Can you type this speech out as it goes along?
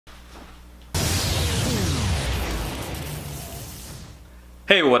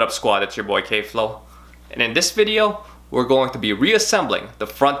Hey, what up squad, it's your boy K-Flow. And in this video, we're going to be reassembling the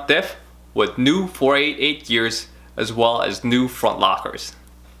front diff with new 488 gears as well as new front lockers.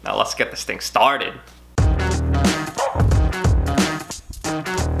 Now let's get this thing started.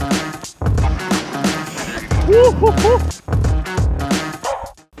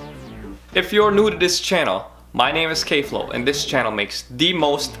 If you're new to this channel, my name is K-Flow and this channel makes the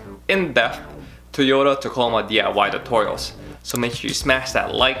most in-depth Toyota Tacoma DIY tutorials. So make sure you smash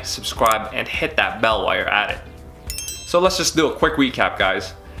that like, subscribe, and hit that bell while you're at it. So let's just do a quick recap,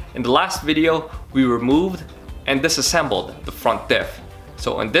 guys. In the last video, we removed and disassembled the front diff.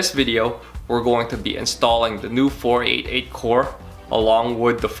 So in this video, we're going to be installing the new 488 core along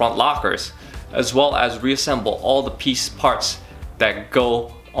with the front lockers, as well as reassemble all the piece parts that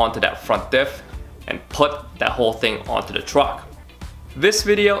go onto that front diff and put that whole thing onto the truck. This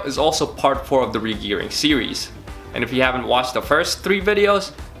video is also part 4 of the regearing series. And if you haven't watched the first 3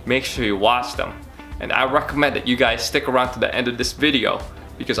 videos, make sure you watch them. And I recommend that you guys stick around to the end of this video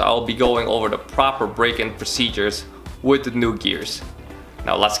because I'll be going over the proper break-in procedures with the new gears.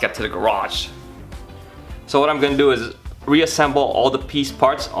 Now let's get to the garage. So what I'm going to do is reassemble all the piece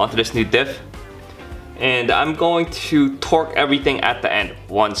parts onto this new diff. And I'm going to torque everything at the end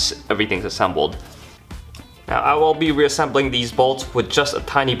once everything's assembled. Now I will be reassembling these bolts with just a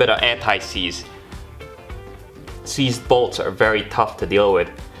tiny bit of anti-seize. Seized bolts are very tough to deal with,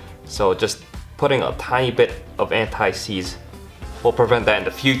 so just putting a tiny bit of anti-seize will prevent that in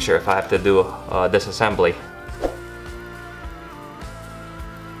the future if I have to do disassembly.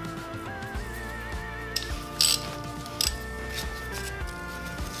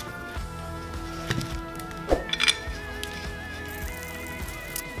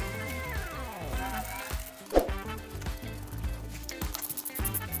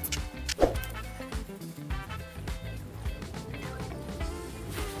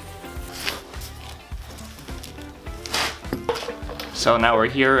 So now we're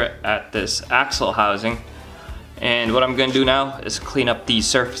here at this axle housing, and what I'm going to do now is clean up these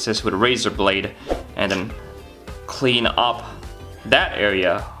surfaces with a razor blade and then clean up that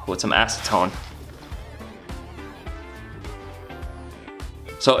area with some acetone.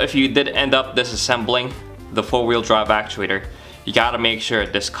 So if you did end up disassembling the 4-wheel drive actuator, you gotta make sure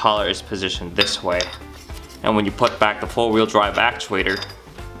this collar is positioned this way. And when you put back the 4-wheel drive actuator,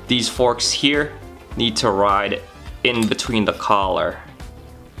 these forks here need to ride in between the collar,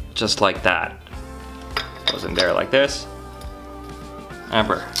 just like that. Goes in there like this.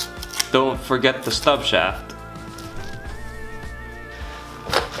 Remember, don't forget the stub shaft.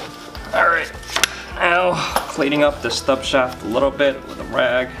 Alright, now cleaning up the stub shaft a little bit with a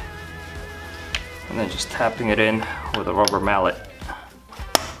rag, and then just tapping it in with a rubber mallet.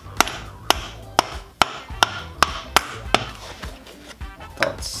 So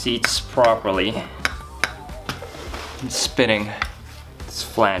it seats properly. Spinning this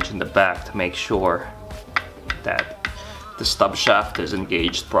flange in the back to make sure that the stub shaft is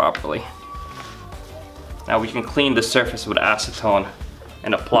engaged properly. Now we can clean the surface with acetone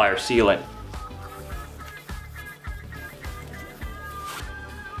and apply our sealant.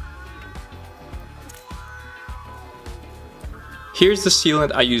 Here's the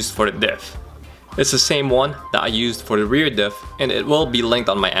sealant I used for the diff. It's the same one that I used for the rear diff, and it will be linked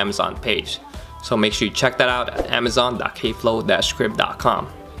on my Amazon page. So make sure you check that out at amazon.kflow-crib.com.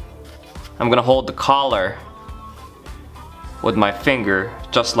 I'm gonna hold the collar with my finger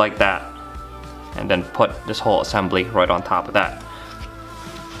just like that, and then put this whole assembly right on top of that.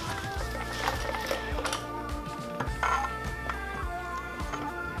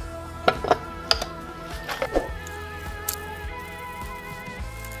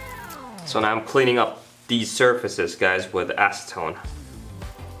 So now I'm cleaning up these surfaces, guys, with acetone.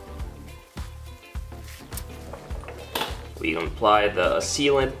 We can apply the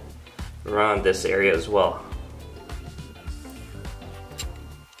sealant around this area as well.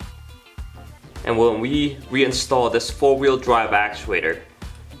 And when we reinstall this 4-wheel drive actuator,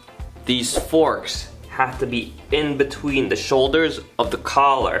 these forks have to be in between the shoulders of the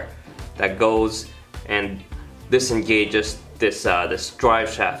collar that goes and disengages this drive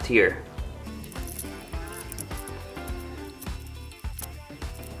shaft here.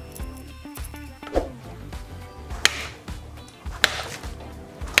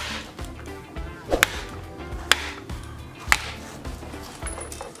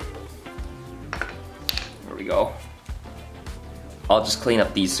 Go. I'll just clean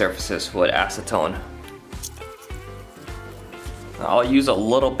up these surfaces with acetone. I'll use a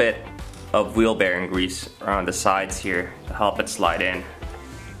little bit of wheel bearing grease around the sides here to help it slide in.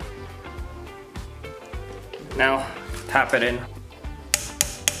 Now tap it in.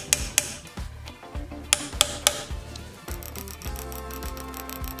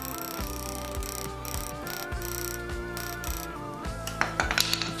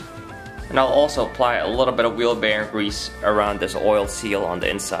 And I'll also apply a little bit of wheel bearing grease around this oil seal on the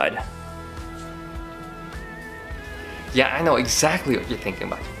inside. Yeah, I know exactly what you're thinking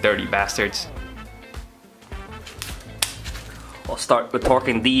about, you dirty bastards. I'll start with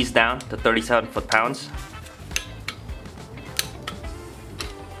torquing these down to 37 foot-pounds.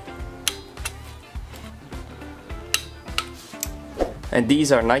 And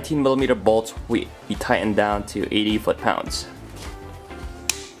these are 19mm bolts we tightened down to 80 foot-pounds.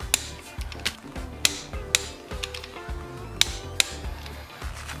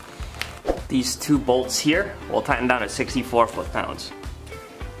 These two bolts here will tighten down to 64 foot-pounds.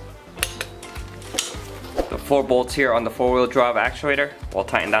 The 4 bolts here on the 4-wheel drive actuator will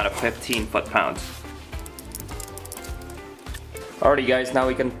tighten down to 15 foot-pounds. Alrighty guys, now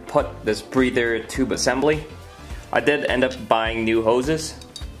we can put this breather tube assembly. I did end up buying new hoses.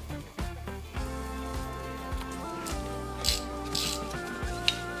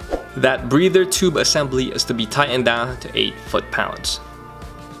 That breather tube assembly is to be tightened down to 8 foot-pounds.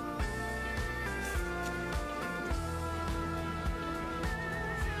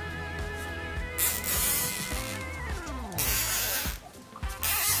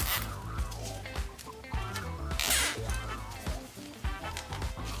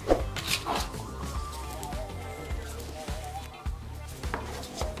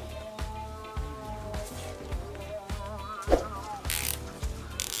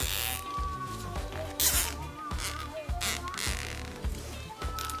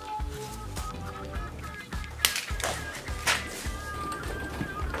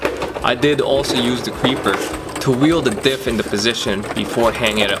 I did also use the creeper to wheel the diff into position before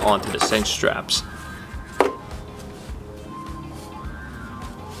hanging it onto the cinch straps.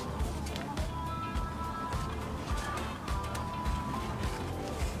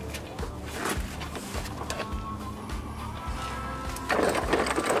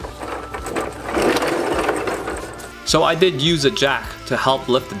 So I did use a jack to help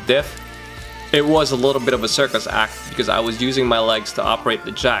lift the diff. It was a little bit of a circus act because I was using my legs to operate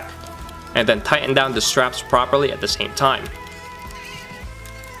the jack and then tighten down the straps properly at the same time.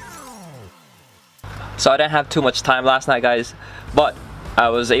 So I didn't have too much time last night guys, but I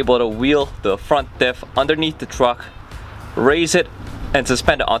was able to wheel the front diff underneath the truck, raise it, and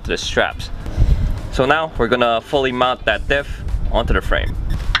suspend it onto the straps. So now we're gonna fully mount that diff onto the frame.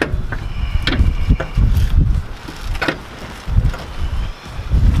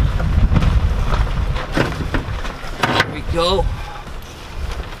 There we go.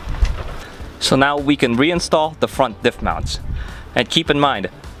 So now we can reinstall the front diff mounts. And keep in mind,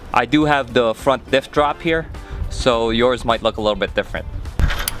 I do have the front diff drop here, so yours might look a little bit different.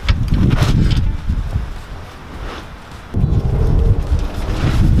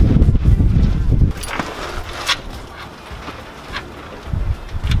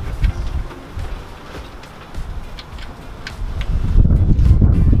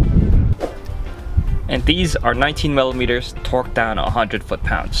 And these are 19mm torqued down 100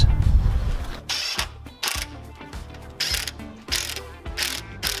 foot-pounds.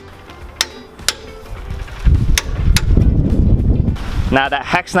 Now that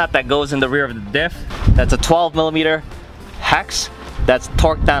hex nut that goes in the rear of the diff, that's a 12mm hex that's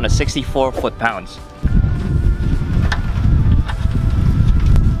torqued down to 64 foot-pounds.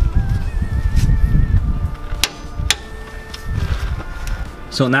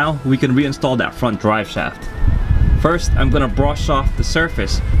 So now we can reinstall that front drive shaft. First, I'm gonna brush off the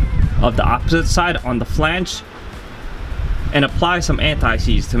surface of the opposite side on the flange and apply some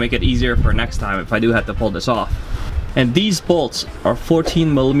anti-seize to make it easier for next time if I do have to pull this off. And these bolts are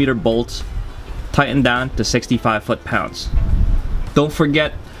 14mm bolts tightened down to 65 foot-pounds. Don't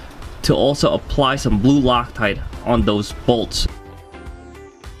forget to also apply some blue Loctite on those bolts.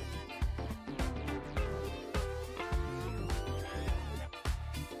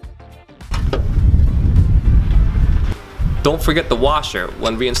 Don't forget the washer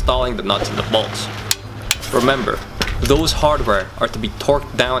when reinstalling the nuts and the bolts. Remember, those hardware are to be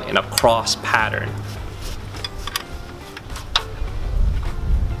torqued down in a cross pattern.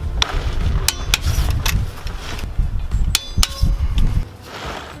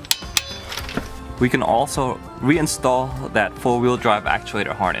 We can also reinstall that 4-wheel drive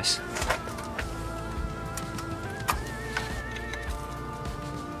actuator harness.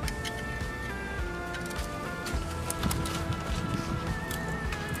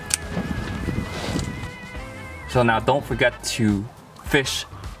 So now don't forget to fish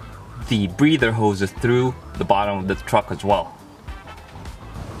the breather hoses through the bottom of the truck as well.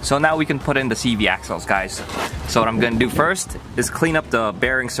 So now we can put in the CV axles, guys. So what I'm gonna do first is clean up the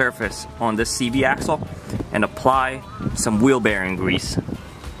bearing surface on this CV axle and apply some wheel bearing grease.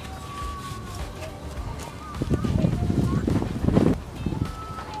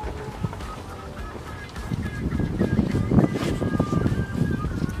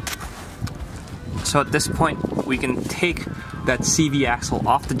 So at this point, we can take that CV axle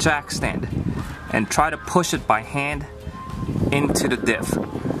off the jack stand and try to push it by hand into the diff.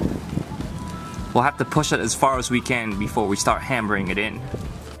 We'll have to push it as far as we can before we start hammering it in.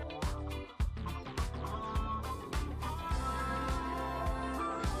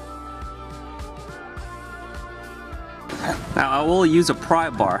 Now I will use a pry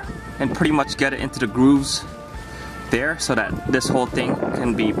bar and pretty much get it into the grooves there so that this whole thing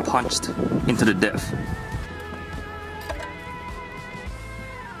can be punched into the diff.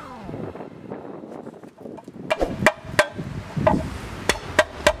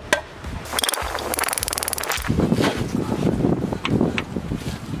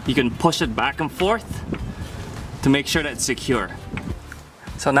 You can push it back and forth to make sure that it's secure.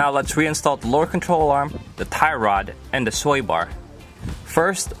 So now let's reinstall the lower control arm, the tie rod, and the sway bar.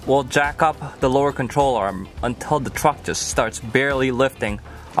 First, we'll jack up the lower control arm until the truck just starts barely lifting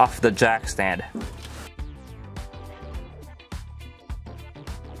off the jack stand.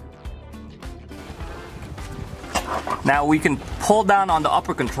 Now we can pull down on the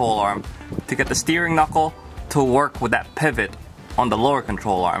upper control arm to get the steering knuckle to work with that pivot on the lower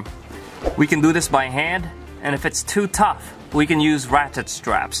control arm. We can do this by hand, and if it's too tough, we can use ratchet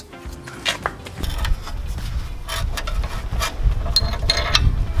straps.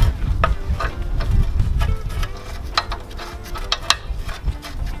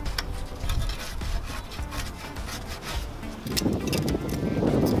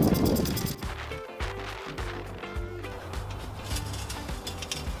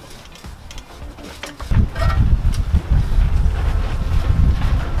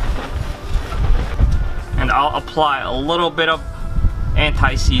 I'll apply a little bit of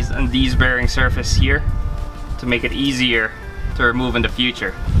anti-seize on these bearing surface here to make it easier to remove in the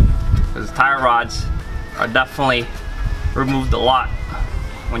future, because tie rods are definitely removed a lot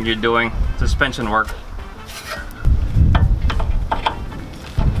when you're doing suspension work.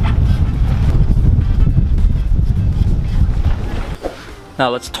 Now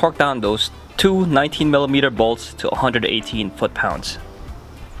let's torque down those two 19mm bolts to 118 foot-pounds.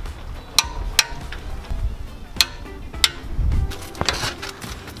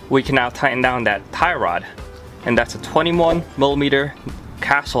 We can now tighten down that tie rod, and that's a 21mm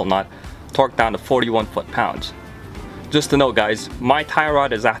castle nut torqued down to 41 foot-pounds. Just to know guys, my tie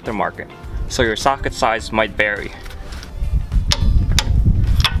rod is aftermarket, so your socket size might vary.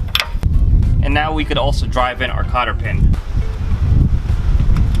 And now we could also drive in our cotter pin.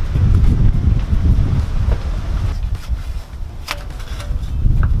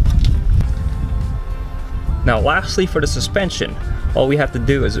 Now lastly, for the suspension, all we have to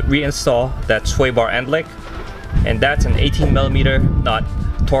do is reinstall that sway bar end lick, and that's an 18mm nut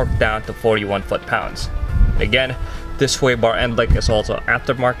torqued down to 41 foot-pounds. Again, this sway bar end lick is also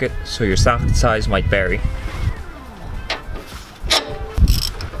aftermarket, so your socket size might vary.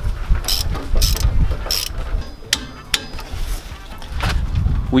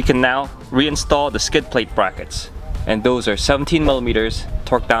 We can now reinstall the skid plate brackets, and those are 17mm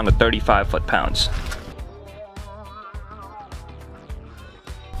torqued down to 35 foot-pounds.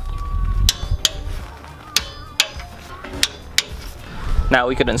 Now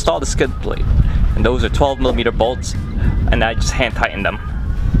we could install the skid plate, and those are 12mm bolts, and I just hand tighten them.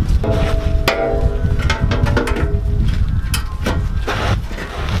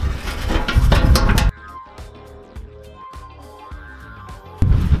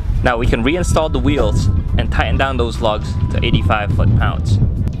 Now we can reinstall the wheels and tighten down those lugs to 85 foot-pounds.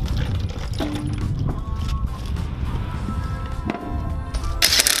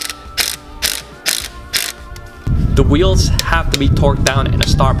 The wheels have to be torqued down in a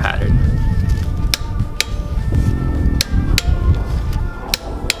star pattern.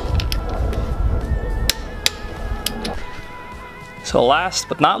 So last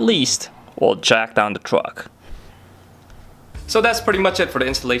but not least, we'll jack down the truck. So that's pretty much it for the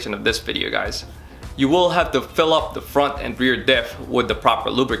installation of this video guys. You will have to fill up the front and rear diff with the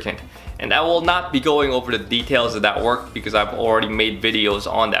proper lubricant, and I will not be going over the details of that work because I've already made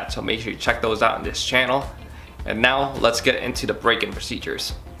videos on that, so make sure you check those out on this channel. And now let's get into the break-in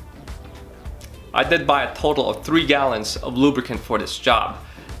procedures. I did buy a total of 3 gallons of lubricant for this job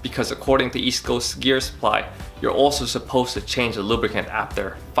because according to East Coast Gear Supply, you're also supposed to change the lubricant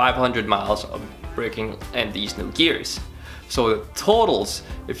after 500 miles of braking and these new gears. So the totals,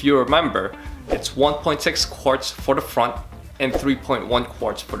 if you remember, it's 1.6 quarts for the front and 3.1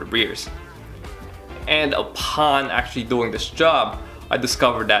 quarts for the rears. And upon actually doing this job, I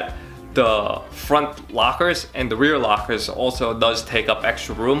discovered that the front lockers and the rear lockers also does take up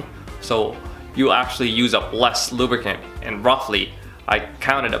extra room, so you actually use up less lubricant, and roughly I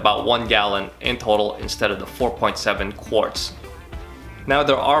counted about 1 gallon in total instead of the 4.7 quarts. Now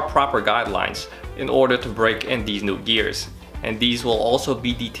there are proper guidelines in order to break in these new gears, and these will also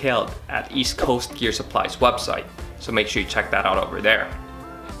be detailed at East Coast Gear Supply's website, so make sure you check that out over there.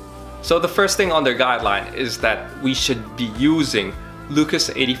 So the first thing on their guideline is that we should be using Lucas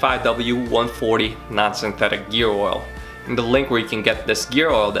 85W140 non-synthetic gear oil. And the link where you can get this gear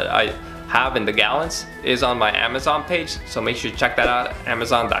oil that I have in the gallons is on my Amazon page, so make sure you check that out at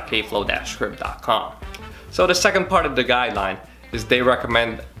amazon.kflow-crib.com. So the second part of the guideline is they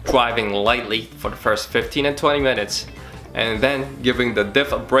recommend driving lightly for the first 15 and 20 minutes and then giving the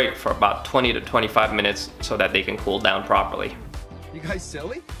diff a break for about 20 to 25 minutes so that they can cool down properly. You guys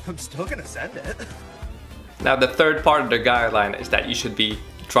silly? I'm still gonna send it. Now the third part of the guideline is that you should be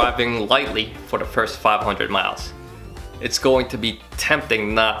driving lightly for the first 500 miles. It's going to be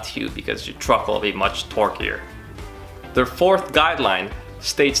tempting not to because your truck will be much torquier. Their fourth guideline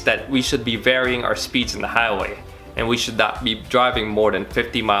states that we should be varying our speeds in the highway and we should not be driving more than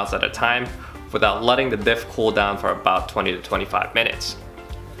 50 miles at a time without letting the diff cool down for about 20 to 25 minutes.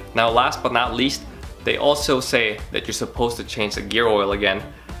 Now last but not least, they also say that you're supposed to change the gear oil again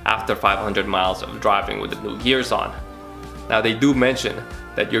after 500 miles of driving with the new gears on. Now they do mention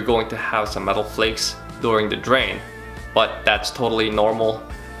that you're going to have some metal flakes during the drain, but that's totally normal,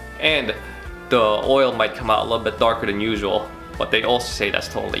 and the oil might come out a little bit darker than usual, but they also say that's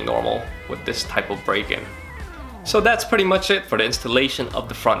totally normal with this type of break-in. So that's pretty much it for the installation of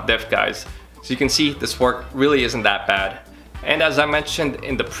the front diff, guys. So you can see this work really isn't that bad, and as I mentioned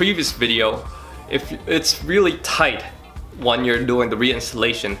in the previous video, if it's really tight when you're doing the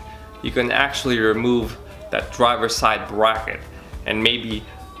reinstallation, you can actually remove that driver's side bracket and maybe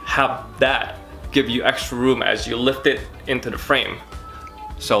have that give you extra room as you lift it into the frame.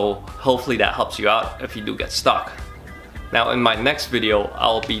 So hopefully that helps you out if you do get stuck. Now in my next video,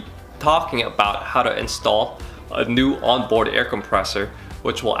 I'll be talking about how to install a new onboard air compressor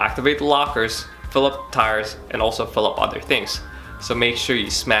which will activate the lockers, fill up tires, and also fill up other things. So make sure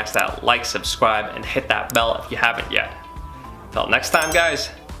you smash that like, subscribe, and hit that bell if you haven't yet. Till next time, guys,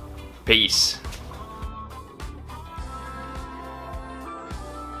 peace.